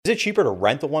Is it cheaper to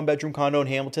rent a one-bedroom condo in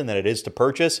Hamilton than it is to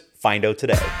purchase? Find out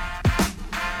today.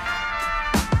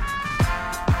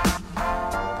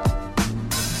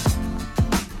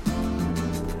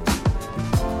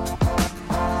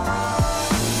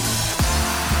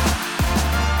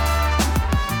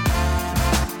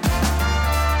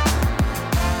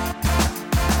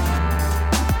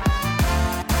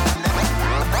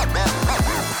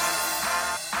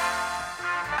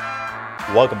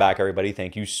 Welcome back, everybody.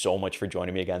 Thank you so much for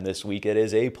joining me again this week. It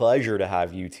is a pleasure to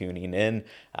have you tuning in.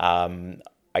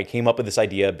 I came up with this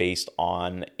idea based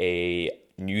on a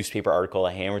newspaper article,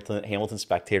 a Hamilton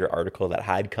Spectator article that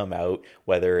had come out,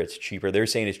 whether it's cheaper. They're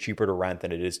saying it's cheaper to rent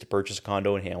than it is to purchase a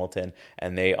condo in Hamilton,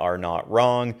 and they are not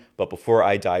wrong. But before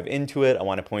I dive into it, I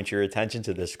want to point your attention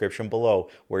to the description below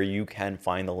where you can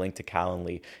find the link to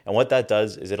Calendly. And what that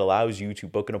does is it allows you to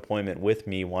book an appointment with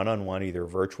me one-on-one, either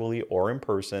virtually or in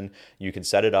person. You can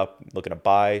set it up, looking to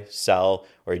buy, sell,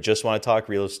 or you just want to talk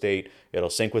real estate. It'll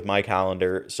sync with my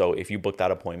calendar. So if you book that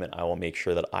appointment, I will make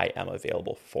sure that I am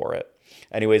available for it.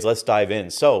 Anyways, let's dive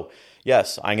in. So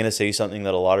yes, I'm going to say something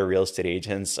that a lot of real estate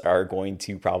agents are going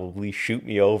to probably shoot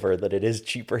me over, that it is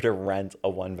cheaper to rent a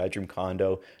one-bedroom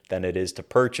condo than it is to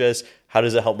purchase. How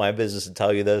does it help my business to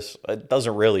tell you this? It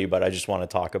doesn't really, but I just want to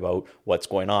talk about what's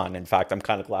going on. In fact, I'm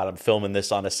kind of glad I'm filming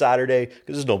this on a Saturday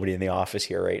because there's nobody in the office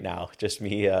here right now, just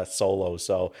me solo.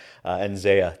 So, and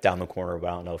Zaya down the corner, but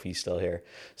I don't know if he's still here.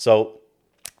 So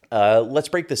let's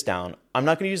break this down. I'm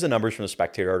not going to use the numbers from the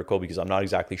Spectator article because I'm not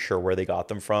exactly sure where they got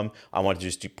them from. I wanted to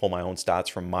just pull my own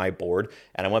stats from my board,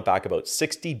 and I went back about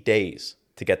 60 days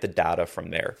to get the data from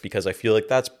there because I feel like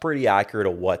that's pretty accurate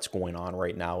of what's going on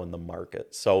right now in the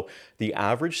market. So the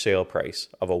average sale price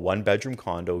of a one-bedroom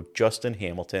condo just in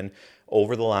Hamilton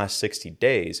over the last 60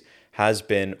 days has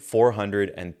been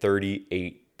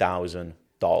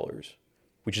 $438,000,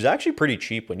 which is actually pretty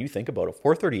cheap when you think about it.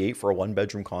 $438,000 for a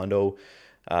one-bedroom condo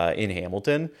in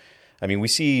Hamilton. I mean, we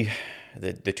see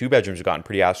the two bedrooms have gotten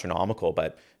pretty astronomical,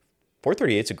 but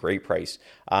 $438,000 is a great price.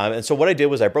 And so what I did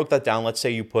was I broke that down. Let's say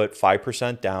you put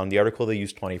 5% down. The article, they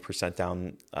used 20%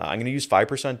 down. I'm going to use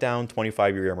 5% down,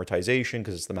 25-year amortization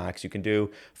because it's the max you can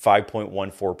do,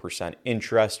 5.14%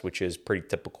 interest, which is pretty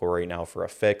typical right now for a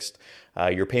fixed.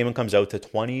 Your payment comes out to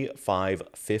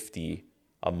 $2,550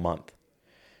 a month.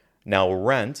 Now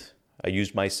rent, I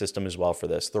used my system as well for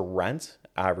this. The rent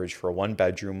average for a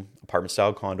one-bedroom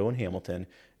apartment-style condo in Hamilton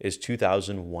is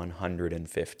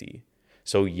 $2,150.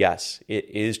 So yes, it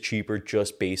is cheaper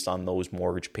just based on those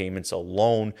mortgage payments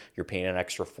alone. You're paying an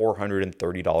extra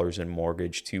 $430 in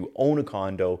mortgage to own a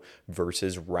condo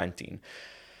versus renting.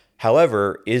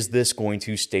 However, is this going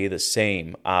to stay the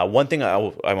same? One thing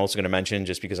I'm also going to mention,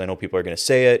 just because I know people are going to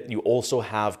say it, you also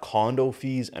have condo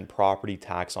fees and property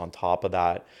tax on top of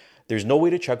that. There's no way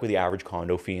to check what the average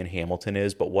condo fee in Hamilton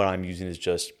is, but what I'm using is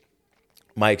just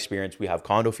my experience. We have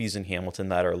condo fees in Hamilton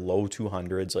that are low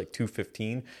 200s, like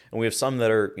 215, and we have some that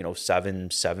are,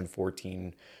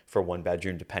 $714 for one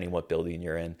bedroom, depending what building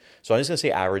you're in. So I'm just gonna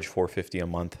say average $450 a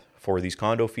month for these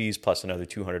condo fees, plus another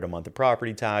 $200 a month of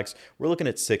property tax. We're looking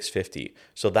at $650.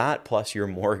 So that plus your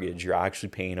mortgage, you're actually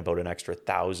paying about an extra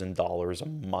 $1,000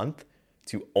 a month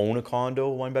to own a condo,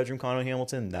 one bedroom condo in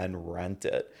Hamilton, then rent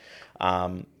it.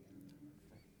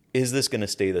 Is this going to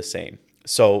stay the same?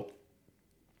 So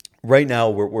right now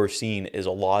what we're seeing is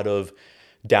a lot of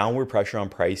downward pressure on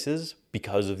prices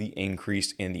because of the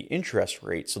increase in the interest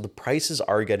rate. So the prices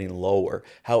are getting lower.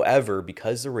 However,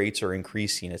 because the rates are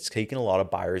increasing, it's taking a lot of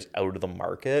buyers out of the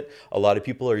market. A lot of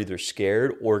people are either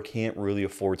scared or can't really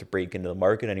afford to break into the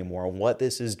market anymore. And what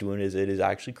this is doing is it is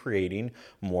actually creating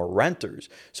more renters.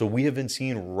 So we have been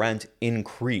seeing rent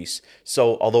increase.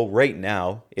 So although right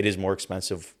now it is more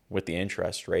expensive with the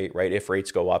interest rate, right? If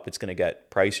rates go up, it's going to get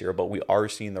pricier, but we are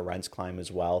seeing the rents climb as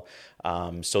well.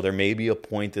 So there may be a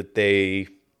point that they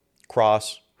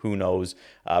cross, who knows?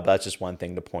 But that's just one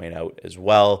thing to point out as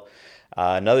well.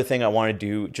 Another thing I want to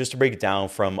do, just to break it down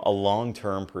from a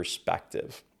long-term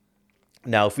perspective.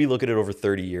 Now, if we look at it over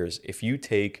 30 years, if you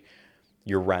take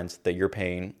your rent that you're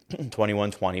paying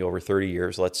 $2,120 over 30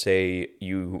 years, let's say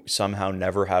you somehow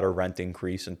never had a rent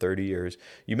increase in 30 years,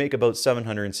 you make about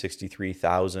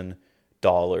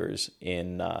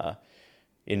 $763,000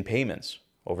 in payments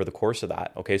over the course of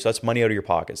that. Okay, so that's money out of your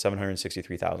pocket,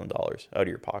 $763,000 out of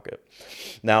your pocket.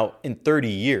 Now, in 30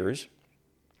 years,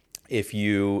 if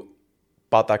you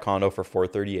bought that condo for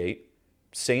 $438,000,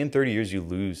 say in 30 years you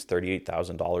lose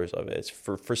 $38,000 of it. It's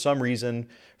for some reason,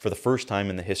 for the first time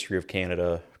in the history of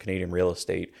Canadian real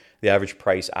estate, the average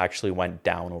price actually went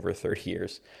down over 30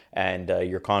 years, and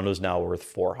your condo is now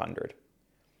worth $400,000.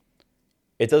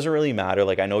 it doesn't really matter.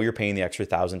 Like, I know you're paying the extra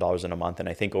 $1,000 in a month, and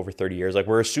I think over 30 years, like,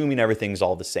 we're assuming everything's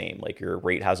all the same. Like, your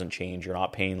rate hasn't changed. You're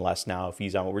not paying less now.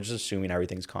 Fees on. We're just assuming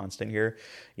everything's constant here.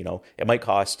 You know, it might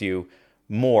cost you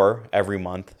more every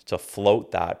month to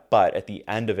float that, but at the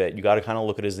end of it, you got to kind of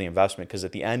look at it as the investment, because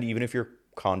at the end, even if your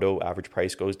condo average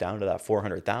price goes down to that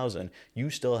 400,000, you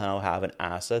still now have an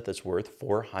asset that's worth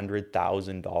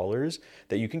 $400,000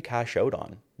 that you can cash out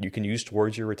on. You can use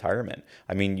towards your retirement.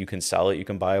 I mean, you can sell it, you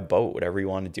can buy a boat, whatever you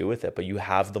want to do with it, but you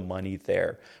have the money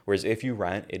there. Whereas if you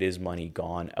rent, it is money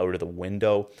gone out of the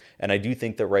window. And I do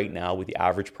think that right now, with the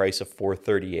average price of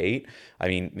 438, I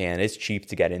mean, man, it's cheap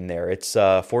to get in there. It's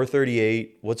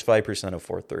 438. What's 5% of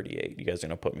 438? You guys are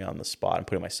gonna put me on the spot. I'm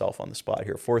putting myself on the spot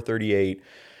here. 438.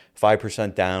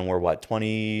 5% down, we're what,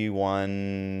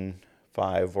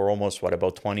 21.5, we're almost what,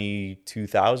 about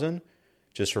 22,000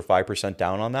 just for 5%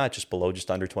 down on that, just below, just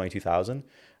under 22,000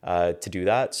 to do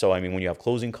that. So I mean, when you have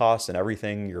closing costs and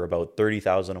everything, you're about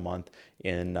 30,000 a month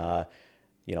in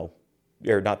you know,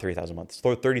 or not 30,000 a month,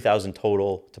 30,000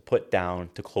 total to put down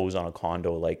to close on a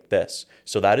condo like this.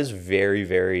 So that is very,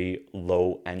 very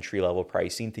low entry level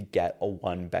pricing to get a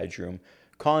 1-bedroom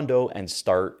condo and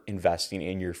start investing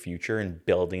in your future and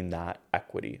building that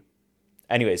equity.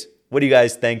 Anyways, what do you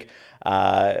guys think?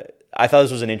 I thought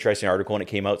this was an interesting article when it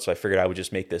came out, so I figured I would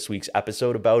just make this week's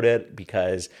episode about it,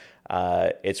 because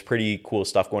it's pretty cool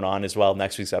stuff going on as well.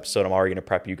 Next week's episode, I'm already going to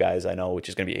prep you guys, I know, which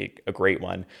is going to be a great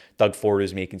one. Doug Ford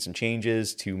is making some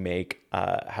changes to make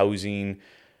housing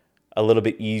a little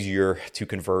bit easier to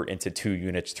convert into 2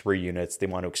 units, 3 units. They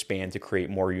want to expand to create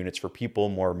more units for people,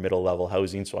 more middle level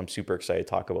housing. So I'm super excited to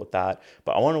talk about that.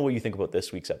 But I want to know what you think about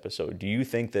this week's episode. Do you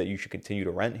think that you should continue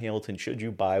to rent Hamilton? Should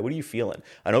you buy? What are you feeling?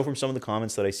 I know from some of the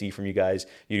comments that I see from you guys,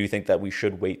 you do think that we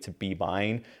should wait to be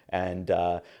buying. And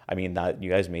I mean, that you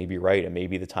guys may be right. It may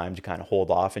be the time to kind of hold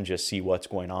off and just see what's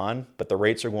going on. But the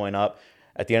rates are going up.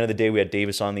 At the end of the day, we had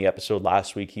Davis on the episode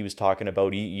last week. He was talking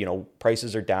about, you know,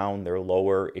 prices are down, they're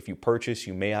lower. If you purchase,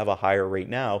 you may have a higher rate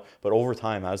now, but over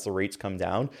time, as the rates come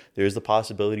down, there's the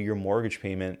possibility your mortgage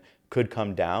payment could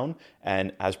come down.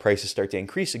 And as prices start to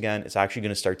increase again, it's actually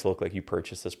going to start to look like you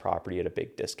purchased this property at a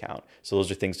big discount. So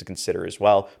those are things to consider as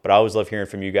well. But I always love hearing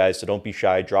from you guys. So don't be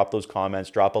shy. Drop those comments,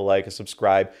 drop a like, a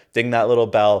subscribe, ding that little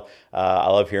bell. I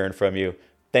love hearing from you.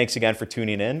 Thanks again for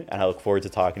tuning in, and I look forward to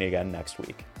talking to you again next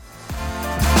week.